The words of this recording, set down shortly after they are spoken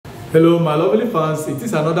Hello my lovely fans, it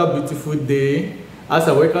is another beautiful day as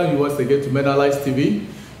I welcome you once again to Medalize TV.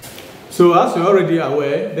 So as you're already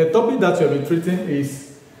aware, the topic that we'll be treating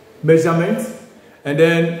is measurement, and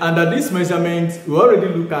then under this measurement we already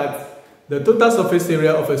look at the total surface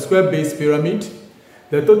area of a square base pyramid,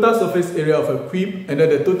 the total surface area of a cube, and then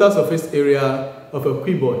the total surface area of a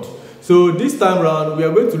cuboid. So this time around we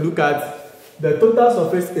are going to look at the total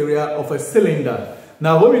surface area of a cylinder.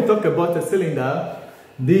 Now when we talk about a cylinder,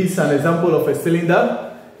 this is an example of a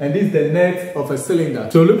cylinder, and this is the net of a cylinder.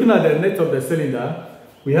 So looking at the net of the cylinder,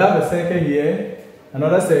 we have a circle here,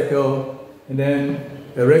 another circle, and then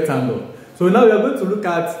a rectangle. So now we are going to look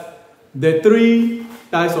at the three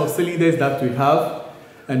types of cylinders that we have,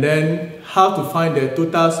 and then how to find the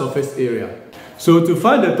total surface area. So to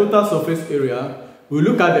find the total surface area, we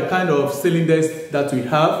look at the kind of cylinders that we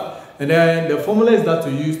have, and then the formulas that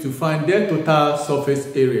we use to find their total surface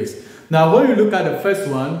areas. Now when you look at the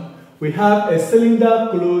first one, we have a cylinder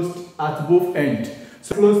closed at both ends.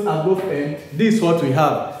 So closed at both ends, this is what we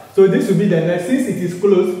have. So this will be the net. Since it is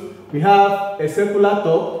closed, we have a circular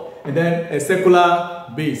top and then a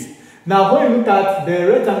circular base. Now when you look at the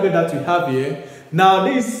rectangle that we have here, now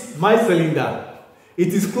this is my cylinder. It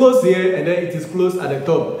is closed here and then it is closed at the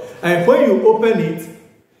top. And when you open it,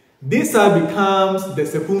 this side becomes the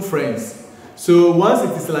circumference. So once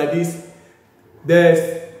it is like this,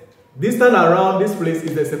 there's distance around this place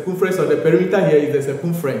is the circumference, or the perimeter here is the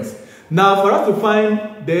circumference. Now for us to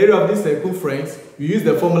find the area of this circumference, we use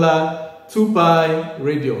the formula 2 pi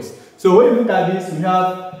radius. So when you look at this, we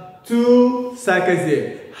have two circles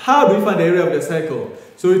here. How do we find the area of the circle?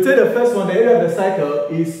 So we take the first one, the area of the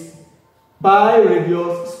circle is pi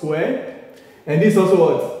radius square, and this also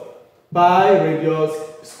what? Pi radius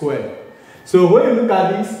square. So when you look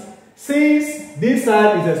at this, since this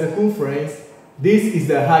side is the circumference, this is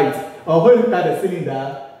the height. Or when you look at the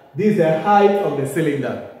cylinder, this is the height of the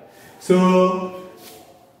cylinder. So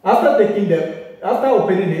after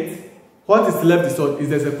opening it, what is left is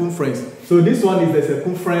the circumference. So this one is the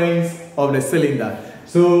circumference of the cylinder.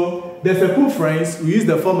 So the circumference, we use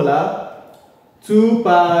the formula 2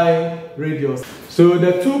 pi radius. So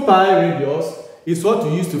the 2 pi radius is what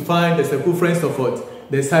we use to find the circumference of what?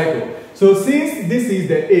 The cycle. So since this is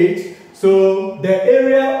the edge, so the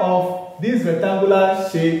area of this rectangular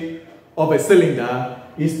shape of a cylinder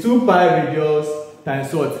is 2 pi radius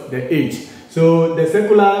times what? The edge. So the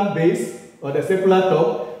circular base or the circular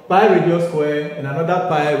top, pi radius square, and another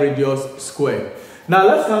pi radius square. Now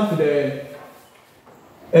let's come to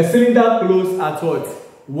a cylinder closed at what?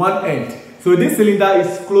 One end. So this cylinder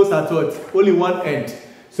is closed at what? Only one end.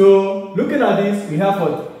 So looking at this, we have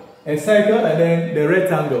what? A circle and then the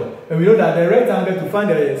rectangle. And we know that the rectangle, to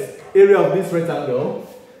find the area of this rectangle,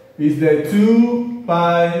 is the 2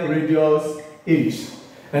 pi radius h.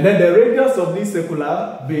 And then the radius of this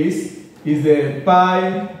circular base is the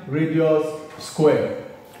pi radius square.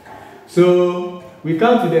 So we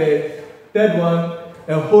come to the third one,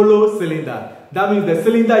 a hollow cylinder. That means the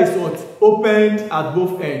cylinder is what? Opened at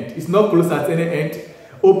both ends. It's not closed at any end,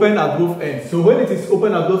 open at both ends. So when it is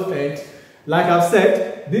open at both ends, like I've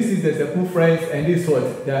said, this is the circumference and this is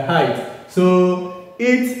what? The height. So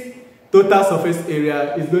its total surface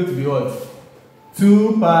area is going to be what?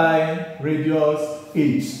 2 pi radius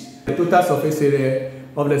h. The total surface area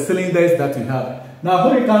of the cylinders that we have. Now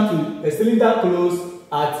when we come to a cylinder closed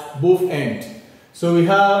at both ends, so we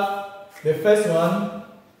have the first one,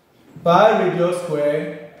 pi radius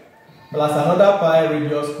square plus another pi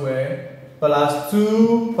radius square plus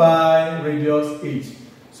 2 pi radius h.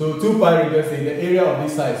 So 2 pi radius is the area of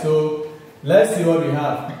this side. So let's see what we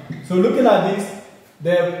have. So looking at this,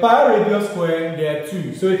 the pi radius square, there are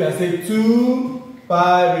 2. So you can say 2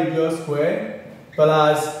 pi radius square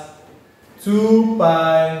plus 2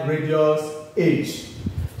 pi radius h.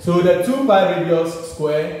 So the 2 pi radius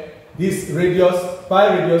square, this radius,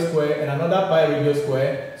 pi radius square and another pi radius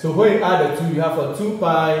square. So when you add the 2, you have a 2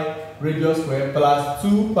 pi radius square plus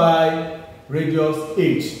 2 pi radius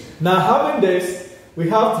h. Now having this, we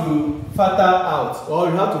have to factor out, or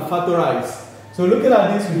we have to factorize. So looking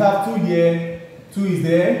at this, we have 2 here, 2 is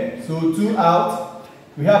there, so 2 out.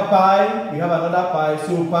 We have pi, we have another pi,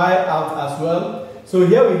 so pi out as well. So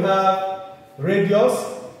here we have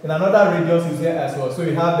radius, and another radius is here as well. So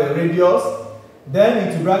we have the radius, then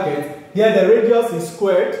into bracket, here the radius is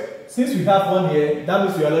squared. Since we have one here, that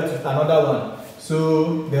means we are left with another one.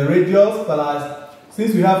 So the radius plus,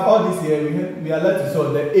 since we have all this here, we are left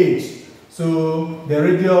with the h. So the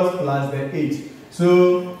radius plus the h.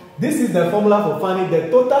 So this is the formula for finding the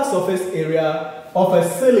total surface area of a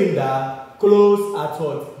cylinder closed at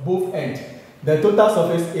what? Both ends. the total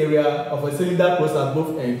surface area of a cylinder closed at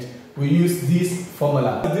both ends, we use this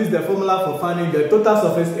formula. This is the formula for finding the total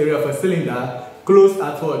surface area of a cylinder closed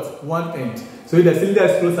at what? One end. So if the cylinder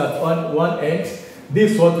is closed at one end,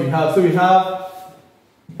 this is what we have. So we have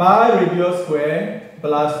pi radius square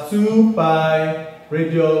plus 2 pi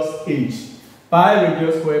radius h. Pi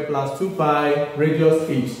radius square plus 2 pi radius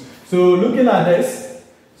h. So looking at this,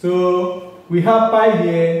 so we have pi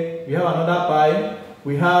here, we have another pi,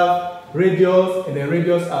 we have radius and then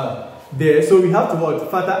radius out there. So we have to what?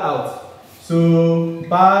 Factor out. So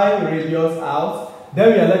pi radius out.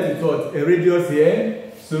 Then we are left with what? A radius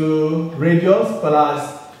here. So radius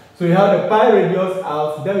plus. So we have the pi radius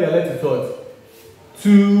out. Then we are left with what?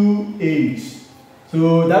 2h.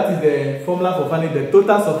 So that is the formula for finding the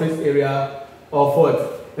total surface area of what?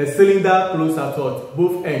 A cylinder closed at what?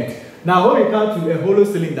 Both ends. Now when we come to a hollow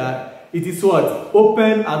cylinder, it is what?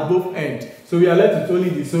 Open at both ends. So we are left with only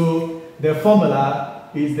this. So the formula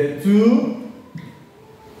is the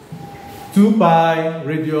 2 pi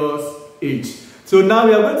radius h. So now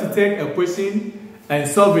we are going to take a question and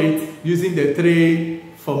solve it using the three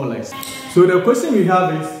formulas. So the question we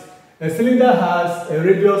have is, a cylinder has a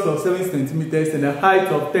radius of 7 centimeters and a height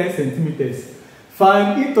of 10 centimeters.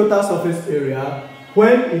 Find its total surface area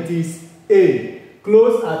when it is A,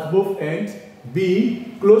 closed at both ends,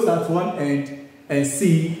 B, closed at one end, and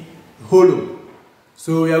C, hollow.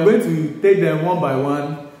 So we are going to take them one by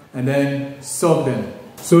one and then solve them.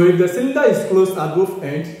 So if the cylinder is closed at both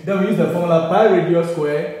ends, then we use the formula pi radius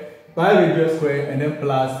square, and then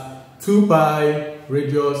plus 2 pi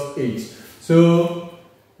radius h. So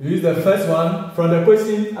we use the first one. From the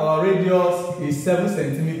question, our radius is 7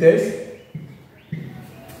 centimeters,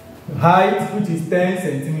 height, which is 10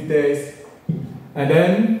 centimeters, and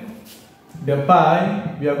then the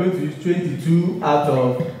pi, we are going to use 22 out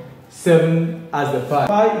of 7 as the pi.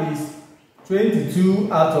 Pi is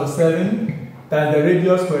 22 out of 7 times the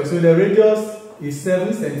radius square. So the radius is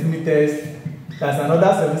 7 centimeters, that's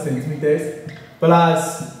another 7 centimeters,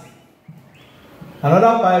 plus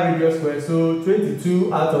another pi radius square. So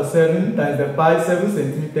 22 out of 7 times the pi, 7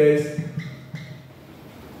 centimeters,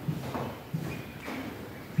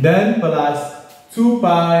 then plus 2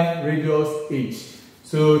 pi radius h.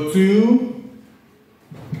 So 2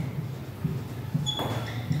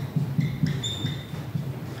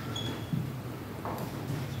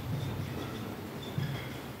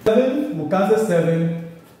 7 will cancel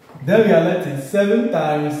 7, then we are left with 7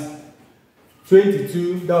 times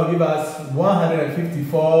 22, that will give us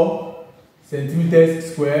 154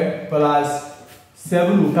 centimeters square, plus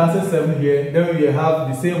 7 will cancel 7 here, then we have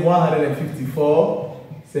the same 154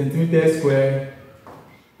 centimeters square,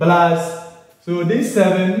 plus, so this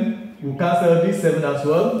 7 will cancel this 7 as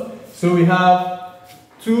well. So we have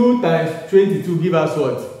 2 times 22 give us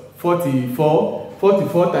what? 44.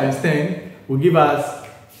 44 times 10 will give us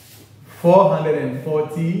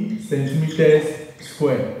 440 centimeters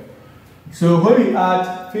square. So when we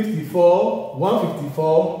add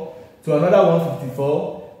 154 to another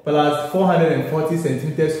 154 plus 440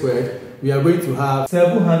 centimeters squared, we are going to have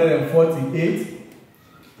 748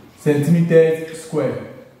 centimeters squared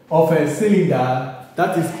of a cylinder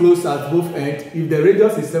that is closed at both ends if the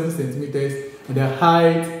radius is 7 centimeters and the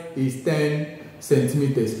height is 10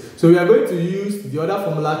 centimeters. So we are going to use the other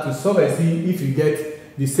formula to solve and see if you get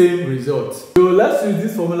the same result. So let's use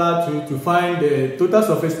this formula to find the total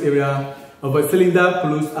surface area of a cylinder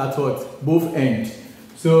closed at what? Both ends.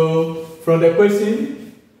 So from the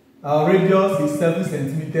question, our radius is 7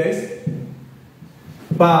 centimeters,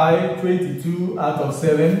 pi 22 out of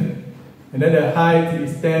 7, and then the height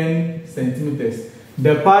is 10 centimeters.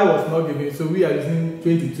 The pi was not given, so we are using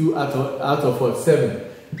 22 out of what? 7.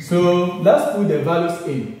 So let's put the values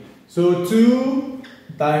in. So 2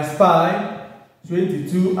 times pi,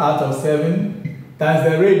 22 out of 7, times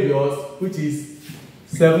the radius, which is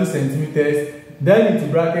 7 centimeters, then into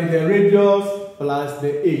bracket the radius plus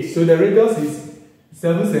the h. So the radius is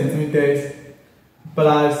 7 centimeters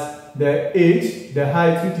plus the h, the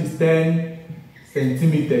height, which is 10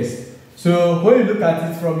 centimeters. So when you look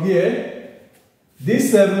at it from here,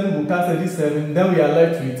 this 7 will cancel this 7, then we are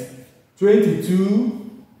left with 22,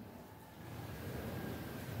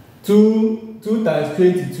 2 times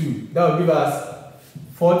 22, that will give us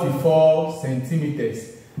 44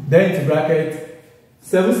 centimeters. Then into bracket,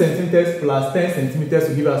 7 centimeters plus 10 centimeters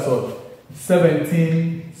will give us what?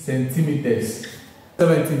 17 centimeters.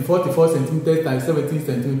 44 centimeters times 17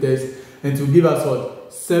 centimeters, and to give us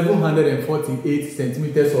what? 748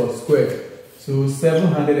 centimeters or squared. So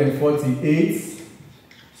 748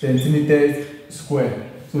 centimeters squared.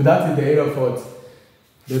 So that is the area of what?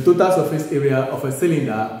 the total surface area of a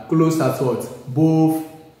cylinder closed at what? Both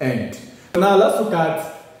ends. Now let's look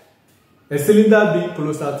at a cylinder being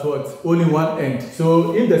closed at what? Only one end.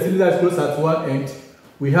 So if the cylinder is closed at one end,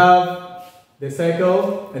 we have the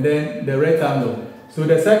circle and then the rectangle. So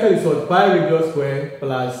the circle is what? Pi radius square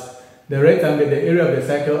plus the rectangle, the area of the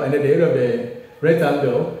circle, and then the area of the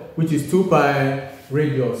rectangle, which is 2 pi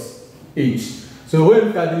radius each. So when we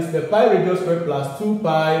look at this, the pi radius square plus 2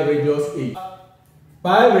 pi radius each.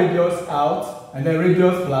 Pi radius out, and then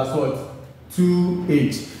radius plus what?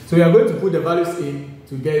 2h. So we are going to put the values in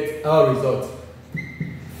to get our result.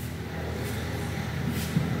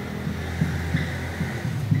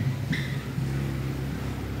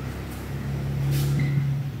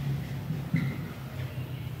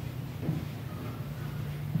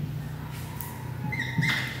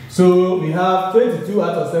 So we have 22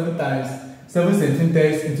 out of 7 times 7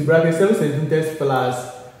 centimeters into bracket 7 centimeters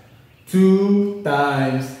plus 2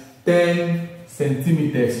 times 10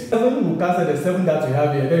 centimeters. 7 will cancel the 7 that we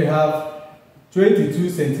have here. Then we have 22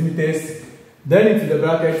 centimeters. Then into the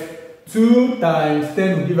bracket 2 times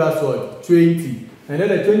 10 will give us what? 20. And then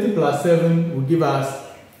the 20 plus 7 will give us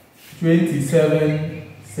 27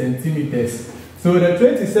 centimeters. So the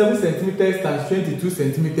 27 centimeters times 22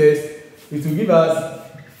 centimeters, it will give us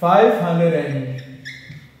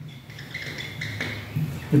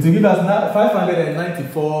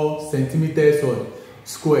 594 centimeters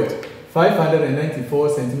squared. 594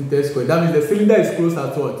 centimeters squared. That means the cylinder is closed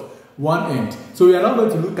at what? One end. So we are now going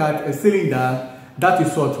to look at a cylinder that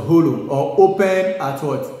is what? Hollow or open at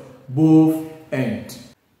what? Both ends.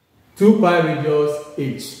 2 pi radius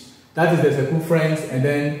h. That is the circumference and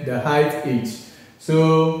then the height h.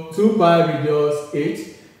 So 2 pi radius h.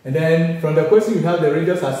 And then from the question we have the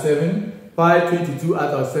radius at 7, pi 22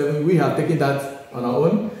 out of 7, we have taken that on our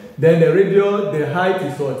own. Then the radius, the height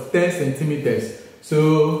is what? 10 centimeters.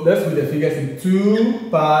 So let's put the figures in 2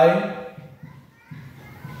 pi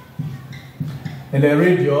and the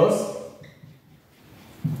radius.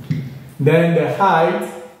 Then the height,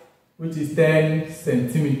 which is 10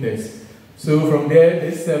 centimeters. So from there,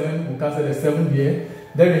 this 7, we'll cancel the 7 here.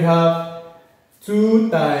 Then we have 2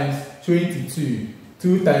 times 22.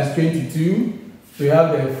 2 times 22, we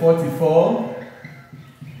have the 44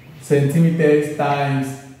 centimeters times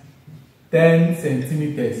 10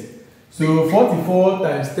 centimeters. So 44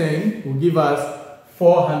 times 10 will give us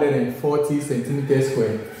 440 centimeters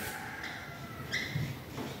squared.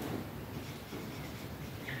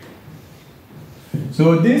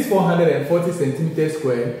 So this 440 centimeters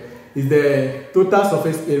squared is the total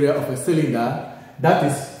surface area of a cylinder that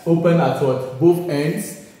is open at what? Both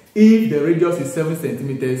ends. If the radius is 7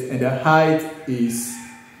 centimeters and the height is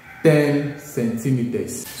 10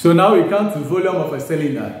 centimeters. So now we come to volume of a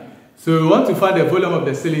cylinder. So we want to find the volume of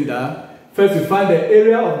the cylinder. First we find the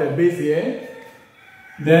area of the base here,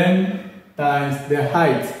 then times the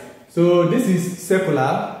height. So this is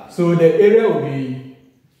circular, so the area will be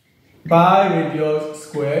pi radius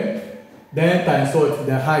squared, then times what?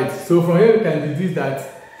 The height. So from here we can deduce that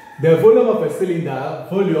the volume of a cylinder,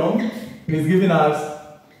 volume, is giving us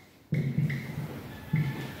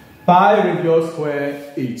pi radius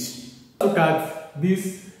square h. Look at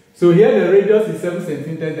this. So here the radius is 7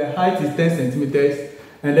 centimeters, the height is 10 centimeters,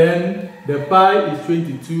 and then the pi is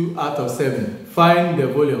 22 out of 7. Find the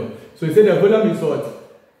volume. So you say the volume is what?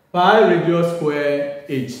 Pi radius square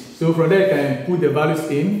h. So from there you can put the values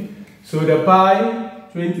in. So the pi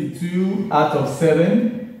 22 out of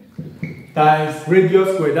 7 times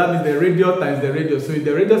radius square. That means the radius times the radius. So if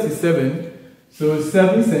the radius is 7, so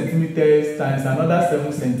 7 centimeters times another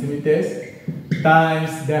 7 centimeters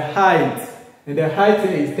times the height. And the height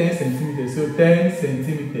here is 10 centimeters. So 10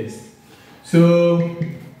 centimeters. So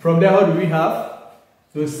from there, what do we have?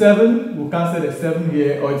 So 7, we'll cancel the 7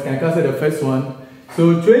 here, or it can cancel the first one.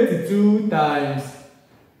 So 22 times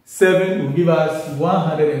 7 will give us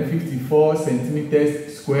 154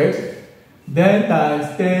 centimeters squared. Then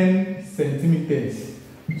times 10 centimeters.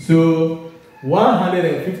 So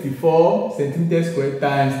 154 centimeters squared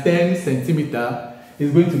times 10 centimeter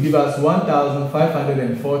is going to give us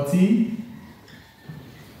 1,540.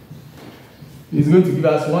 It's going to give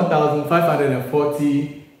us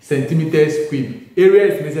 1,540 centimeters cube. Area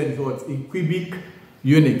is measured in what? In cubic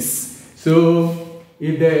units. So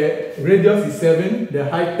if the radius is 7, the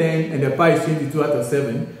height 10, and the pi is 22 out of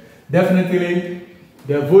 7, definitely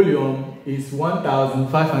the volume is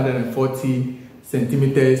 1,540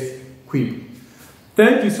 centimeters cube.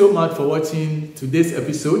 Thank you so much for watching today's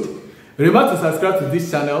episode. Remember to subscribe to this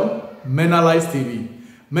channel, Menalize TV.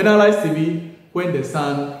 Menalize TV, when the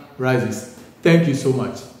sun rises. Thank you so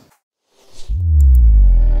much.